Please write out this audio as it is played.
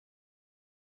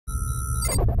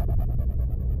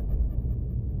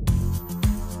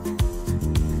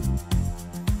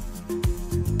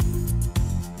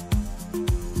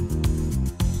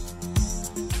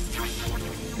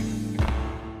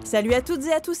Salut à toutes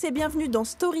et à tous et bienvenue dans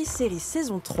StorySéries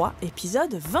saison 3,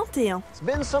 épisode 21. It's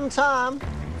been some time.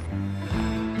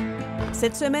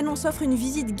 Cette semaine, on s'offre une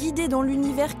visite guidée dans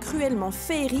l'univers cruellement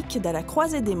féerique d'À la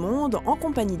croisée des mondes en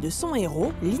compagnie de son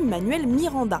héros, Lin-Manuel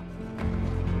Miranda.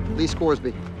 Lee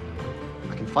Scoresby.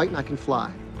 I can fight and I can fly.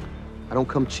 I don't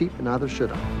come cheap and neither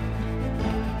should I.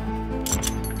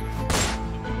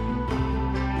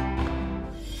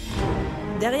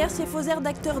 Derrière ses faux airs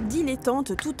d'acteur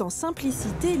dilettante tout en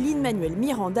simplicité, Lin-Manuel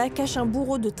Miranda cache un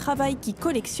bourreau de travail qui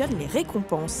collectionne les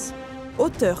récompenses.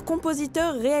 Auteur,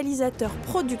 compositeur, réalisateur,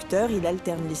 producteur, il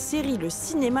alterne les séries, le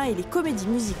cinéma et les comédies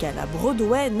musicales à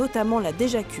Broadway, notamment la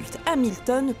déjà culte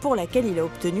Hamilton, pour laquelle il a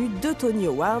obtenu 2 Tony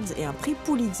Awards et un prix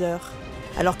Pulitzer.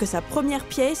 Alors que sa première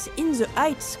pièce, In the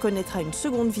Heights, connaîtra une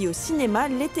seconde vie au cinéma,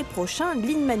 l'été prochain,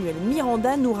 Lin-Manuel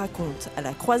Miranda nous raconte À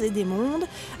la croisée des mondes,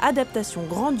 adaptation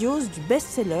grandiose du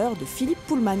best-seller de Philippe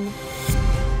Pullman.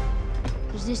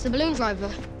 Is this the balloon driver?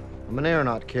 I'm an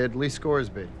aeronaut kid, Lee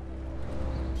Scoresby.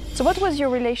 So what was your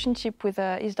relationship with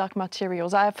His Dark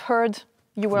Materials? I've heard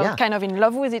you were kind of in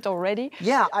love with it already.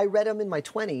 Yeah, I read them in my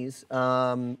 20s.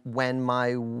 When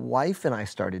my wife and I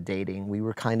started dating, we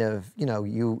were kind of,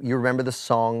 you remember the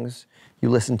songs you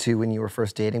listened to when you were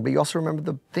first dating, but you also remember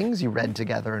the things you read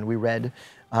together, and we read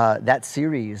that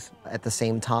series at the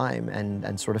same time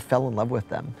and sort of fell in love with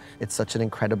them. It's such an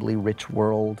incredibly rich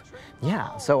world.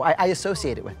 Yeah, so I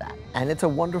associate it with that. And it's a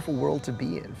wonderful world to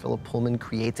be in. Philip Pullman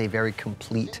creates a very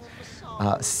complete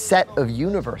set of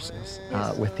universes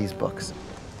with these books.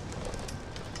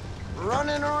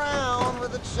 Running around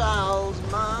with a child's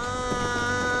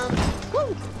mind.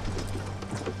 Woo!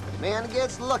 Man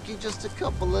gets lucky just a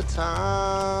couple of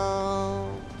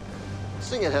times.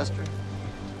 Sing it, Hester.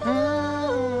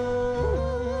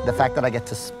 The fact that I get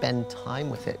to spend time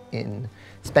with it,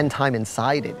 spend time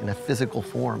inside it in a physical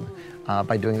form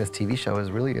by doing this TV show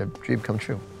is really a dream come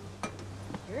true.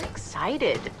 You're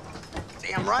excited.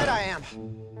 Damn right I am.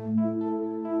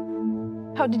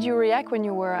 How did you react when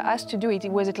you were asked to do it?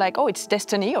 Was it like, oh, it's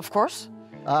destiny, of course?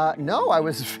 No, I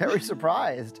was very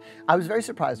surprised. I was very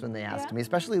surprised when they asked me,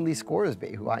 especially Lee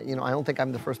Scoresby, who I don't think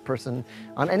I'm the first person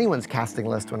on anyone's casting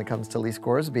list when it comes to Lee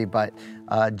Scoresby, but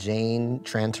Jane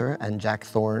Tranter and Jack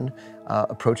Thorne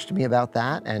approached me about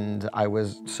that, and I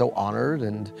was so honored.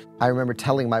 And I remember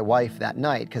telling my wife that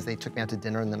night, because they took me out to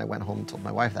dinner, and then I went home and told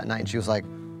my wife that night, and she was like,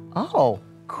 oh,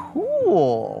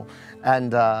 cool.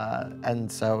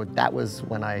 And so that was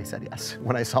when I said yes.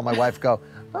 When I saw my wife go,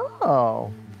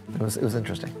 oh. It was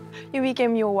interesting. You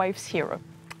became your wife's hero.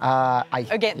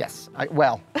 Again. Yes.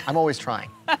 Well, I'm always trying.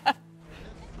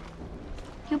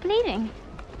 You're bleeding.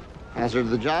 Hazard of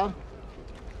the job?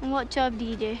 And what job do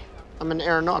you do? I'm in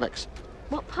aeronautics.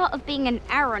 What part of being an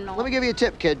aeronaut? Let me give you a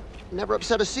tip, kid. Never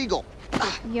upset a seagull.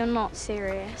 You're not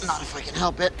serious. Not if I can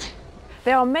help it.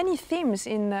 There are many themes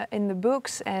in the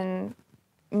books, and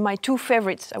my 2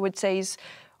 favorites, I would say, is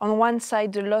on one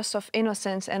side, the loss of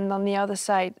innocence, and on the other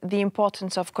side, the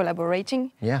importance of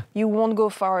collaborating. Yeah. You won't go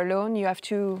far alone. You have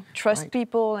to trust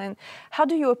people. And how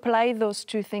do you apply those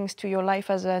 2 things to your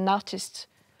life as an artist?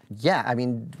 Yeah, I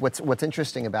mean, what's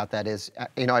interesting about that is,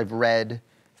 I've read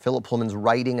Philip Pullman's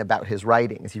writing about his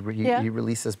writings. He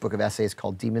released this book of essays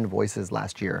called Demon Voices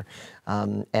last year,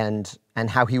 and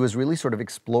how he was really sort of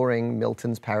exploring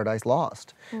Milton's Paradise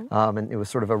Lost. And it was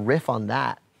sort of a riff on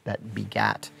that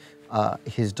begat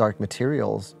His Dark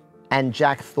Materials. And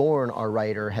Jack Thorne, our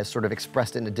writer, has sort of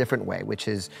expressed it in a different way, which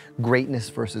is greatness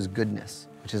versus goodness,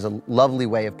 which is a lovely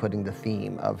way of putting the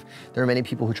theme of, there are many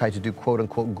people who try to do quote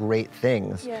unquote great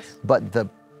things, but the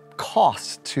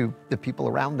cost to the people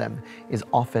around them is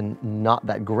often not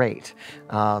that great.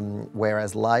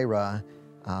 Whereas Lyra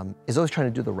is always trying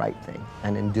to do the right thing,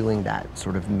 and in doing that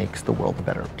sort of makes the world a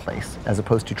better place, as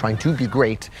opposed to trying to be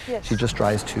great. She just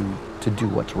tries to do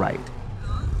what's right.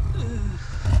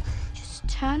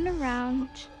 Turn around.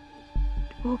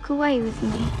 Walk away with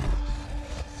me.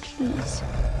 Please.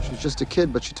 She's just a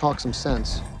kid, but she talks some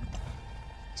sense.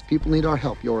 These people need our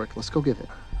help, Yorick. Let's go give it.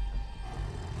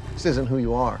 This isn't who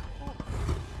you are.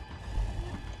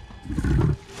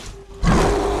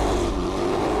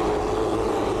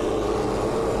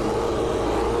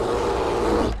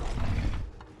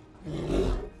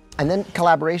 And then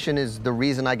collaboration is the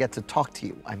reason I get to talk to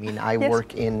you. I mean, I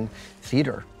work in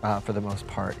theater for the most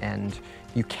part, and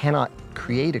you cannot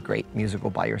create a great musical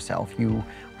by yourself. You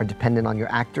are dependent on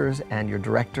your actors and your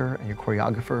director and your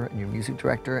choreographer and your music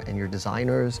director and your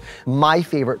designers. My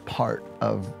favorite part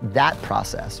of that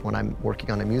process when I'm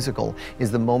working on a musical is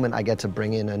the moment I get to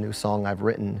bring in a new song I've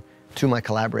written to my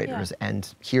collaborators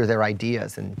and hear their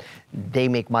ideas, and they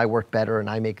make my work better and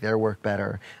I make their work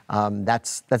better.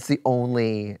 That's the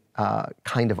only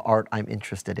kind of art I'm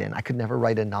interested in. I could never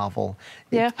write a novel.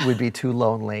 Yeah. It would be too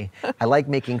lonely. I like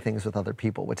making things with other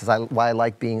people, which is why I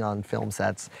like being on film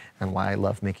sets and why I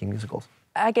love making musicals.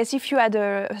 I guess if you had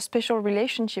a special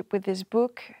relationship with this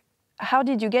book, how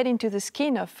did you get into the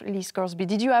skin of Lee Scoresby?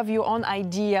 Did you have your own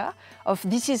idea of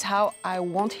this is how I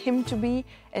want him to be,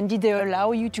 and did they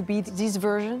allow you to be this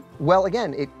version? Well,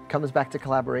 again, it comes back to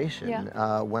collaboration.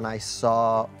 Yeah. When I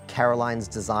saw Caroline's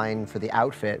design for the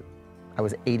outfit, I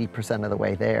was 80% of the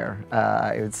way there.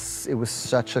 It was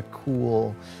such a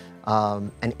cool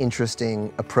and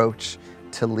interesting approach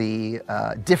to Lee,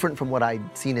 different from what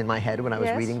I'd seen in my head when I was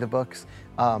reading the books.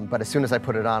 But as soon as I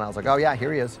put it on, I was like, oh yeah,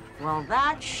 here he is. Well,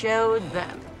 that showed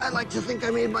them. I like to think I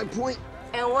made my point.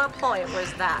 And what point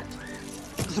was that?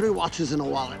 3 watches and a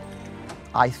wallet.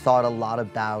 I thought a lot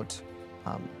about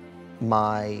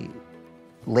my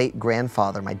late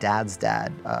grandfather, my dad's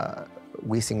dad,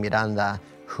 Miranda,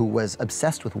 who was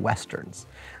obsessed with Westerns,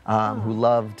 who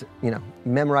loved,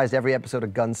 memorized every episode of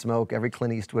Gunsmoke, every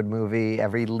Clint Eastwood movie,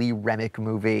 every Lee Remick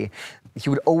movie. He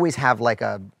would always have like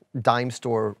a dime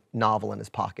store novel in his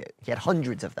pocket. He had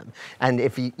hundreds of them. And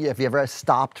if he ever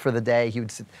stopped for the day, he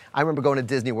would sit. I remember going to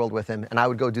Disney World with him, and I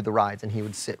would go do the rides, and he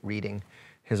would sit reading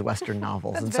his Western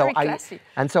novels. That's and very classy.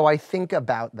 And so I think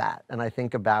about that, and I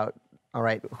think about, all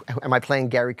right, am I playing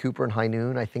Gary Cooper in High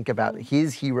Noon? I think about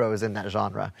his heroes in that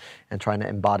genre and trying to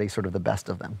embody sort of the best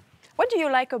of them. What do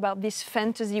you like about this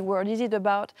fantasy world? Is it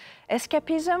about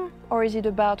escapism, or is it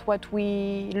about what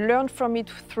we learn from it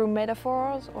through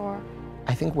metaphors, or?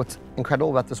 I think what's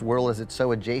incredible about this world is it's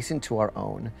so adjacent to our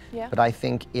own, Yeah. but I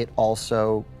think it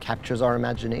also captures our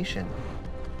imagination.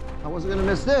 I wasn't gonna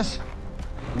miss this.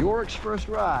 York's first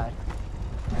ride.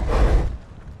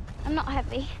 I'm not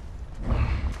heavy.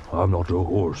 I'm not your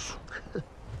horse.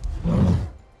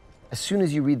 As soon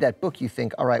as you read that book, you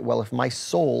think, all right, well, if my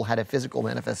soul had a physical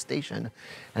manifestation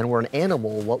and were an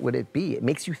animal, what would it be? It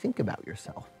makes you think about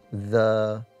yourself.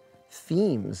 The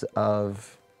themes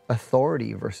of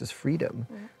authority versus freedom,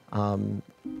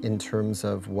 in terms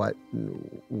of what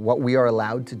we are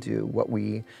allowed to do, what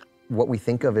we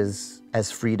think of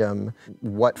as freedom,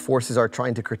 what forces are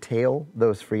trying to curtail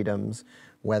those freedoms,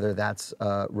 whether that's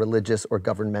religious or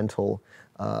governmental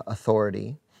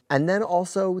authority. And then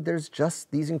also there's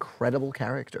just these incredible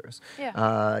characters.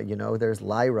 Yeah. There's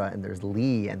Lyra and there's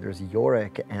Lee and there's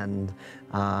Yorick, and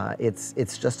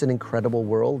it's just an incredible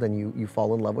world, and you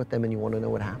fall in love with them and you want to know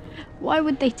what happened. Why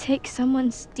would they take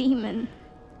someone's demon?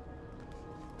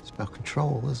 It's about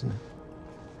control, isn't it?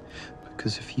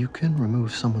 Because if you can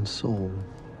remove someone's soul,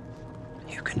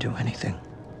 you can do anything.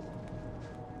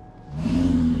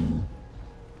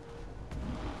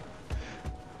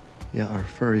 Yeah, our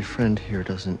furry friend here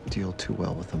doesn't deal too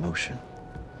well with emotion.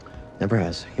 Never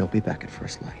has. He'll be back at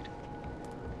first light.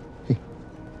 He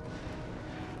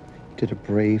did a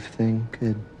brave thing,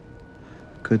 kid.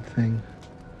 Good thing.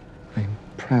 I'm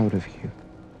proud of you.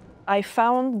 I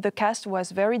found the cast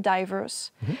was very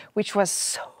diverse, which was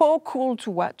so cool to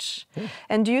watch.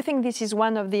 And do you think this is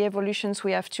one of the evolutions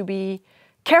we have to be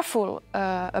careful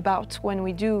about when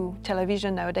we do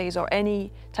television nowadays, or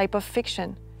any type of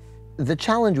fiction? The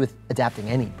challenge with adapting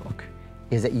any book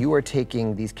is that you are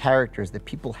taking these characters that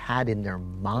people had in their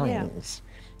minds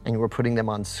and you are putting them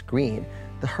on screen.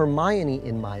 The Hermione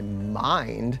in my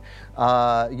mind,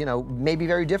 may be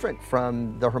very different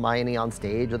from the Hermione on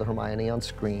stage or the Hermione on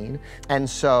screen. And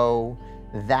so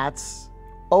that's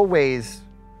always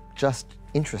just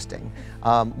interesting.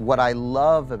 What I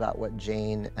love about what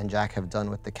Jane and Jack have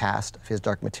done with the cast of His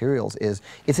Dark Materials is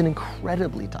it's an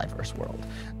incredibly diverse world.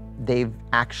 They've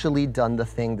actually done the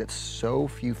thing that so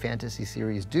few fantasy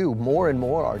series do. More and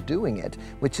more are doing it,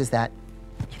 which is that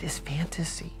it is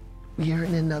fantasy. We are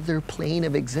in another plane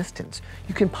of existence.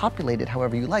 You can populate it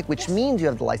however you like, which means you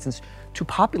have the license to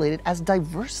populate it as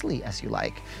diversely as you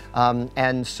like.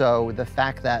 And so the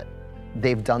fact that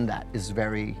they've done that is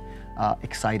very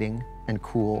exciting and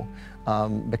cool.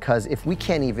 Because if we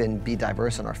can't even be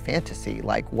diverse in our fantasy,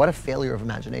 like what a failure of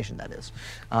imagination that is.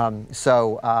 I'm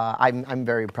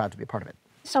very proud to be a part of it.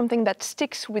 Something that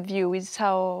sticks with you is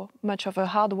how much of a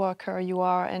hard worker you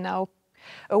are, and how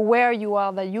aware you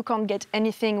are that you can't get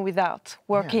anything without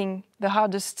working the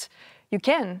hardest you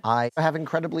can. I have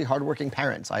incredibly hardworking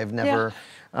parents. I've never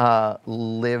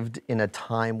lived in a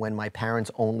time when my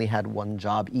parents only had one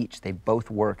job each. They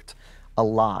both worked a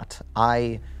lot.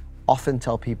 I often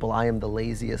tell people I am the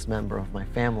laziest member of my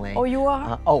family. Oh, you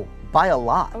are? By a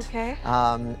lot. Okay.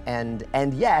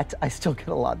 And yet I still get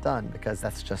a lot done because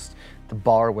that's just, the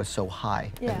bar was so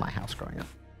high in my house growing up.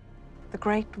 The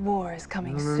Great War is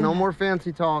coming soon. No more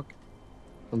fancy talk.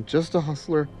 I'm just a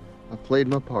hustler. I played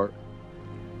my part.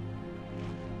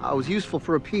 I was useful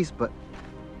for a piece, but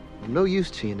I'm no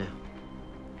use to you now.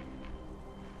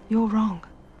 You're wrong.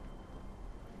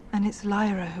 And it's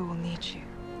Lyra who will need you.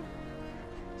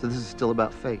 So this is still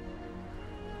about fate.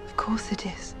 Of course it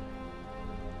is.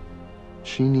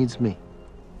 She needs me.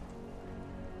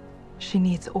 She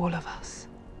needs all of us.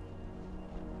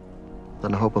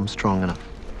 Then I hope I'm strong enough.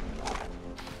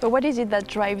 But what is it that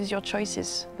drives your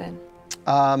choices then?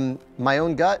 My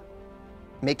own gut,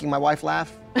 making my wife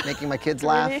laugh, making my kids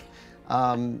laugh.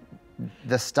 Really?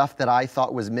 The stuff that I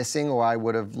thought was missing or I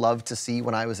would have loved to see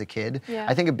when I was a kid. Yeah.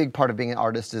 I think a big part of being an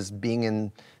artist is being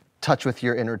in touch with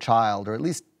your inner child, or at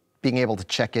least being able to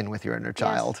check in with your inner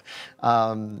child.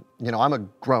 You know, I'm a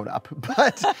grown-up,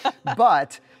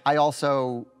 but I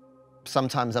also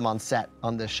sometimes I'm on set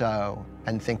on this show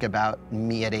and think about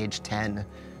me at age 10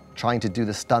 trying to do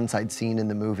the stunts I'd seen in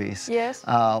the movies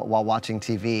while watching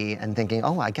TV and thinking,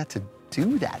 oh, I get to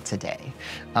do that today.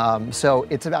 So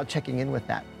it's about checking in with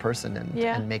that person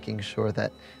and making sure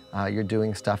that you're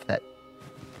doing stuff that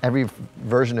every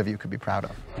version of you could be proud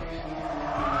of.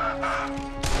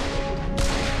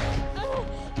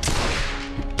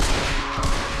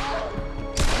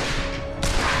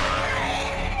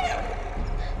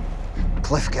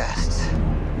 Cliff guests.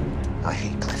 I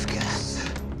hate cliff guests.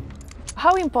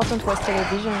 How important was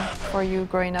television for you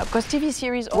growing up? Because TV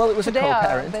series Well, it was a today are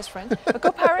co-parent. best friends. A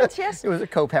co-parent, yes? It was a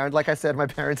co-parent. Like I said, my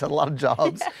parents had a lot of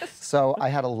jobs. Yes. So I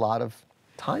had a lot of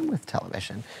time with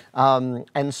television.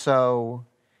 And so,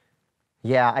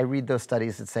 yeah, I read those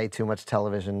studies that say too much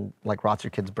television like rots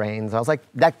your kids' brains. I was like,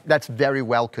 that's very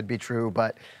well could be true,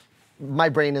 but my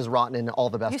brain is rotten in all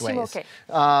the best ways. You seem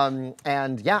okay.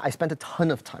 And yeah, I spent a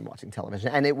ton of time watching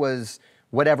television, and it was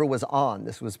whatever was on.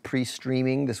 This was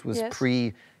pre-streaming, this was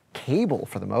pre-cable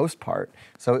for the most part.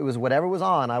 So it was whatever was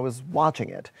on, I was watching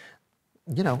it.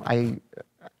 You know,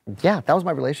 yeah, that was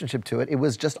my relationship to it. It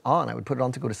was just on. I would put it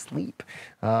on to go to sleep.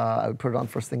 I would put it on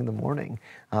first thing in the morning.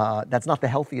 That's not the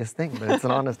healthiest thing, but it's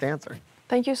an honest answer.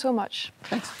 Thank you so much.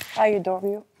 Thanks. I adore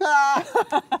you.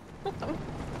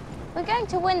 We're going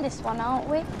to win this one, aren't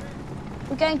we?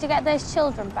 We're going to get those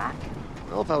children back.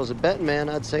 Well, if I was a betting man,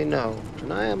 I'd say no.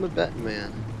 And I am a betting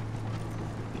man.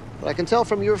 But I can tell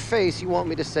from your face you want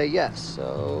me to say yes,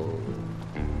 so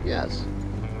yes.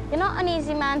 You're not an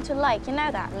easy man to like, you know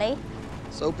that, Lee?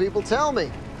 So people tell me.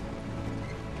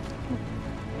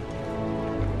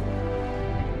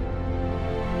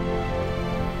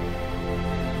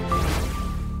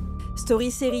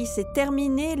 StorySéries, c'est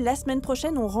terminé. La semaine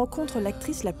prochaine, on rencontre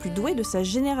l'actrice la plus douée de sa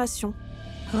génération.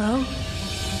 Hello?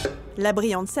 La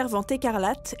brillante servante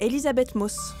écarlate, Elisabeth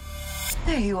Moss.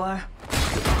 There you are.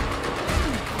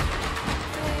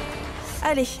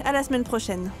 Allez, à la semaine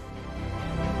prochaine.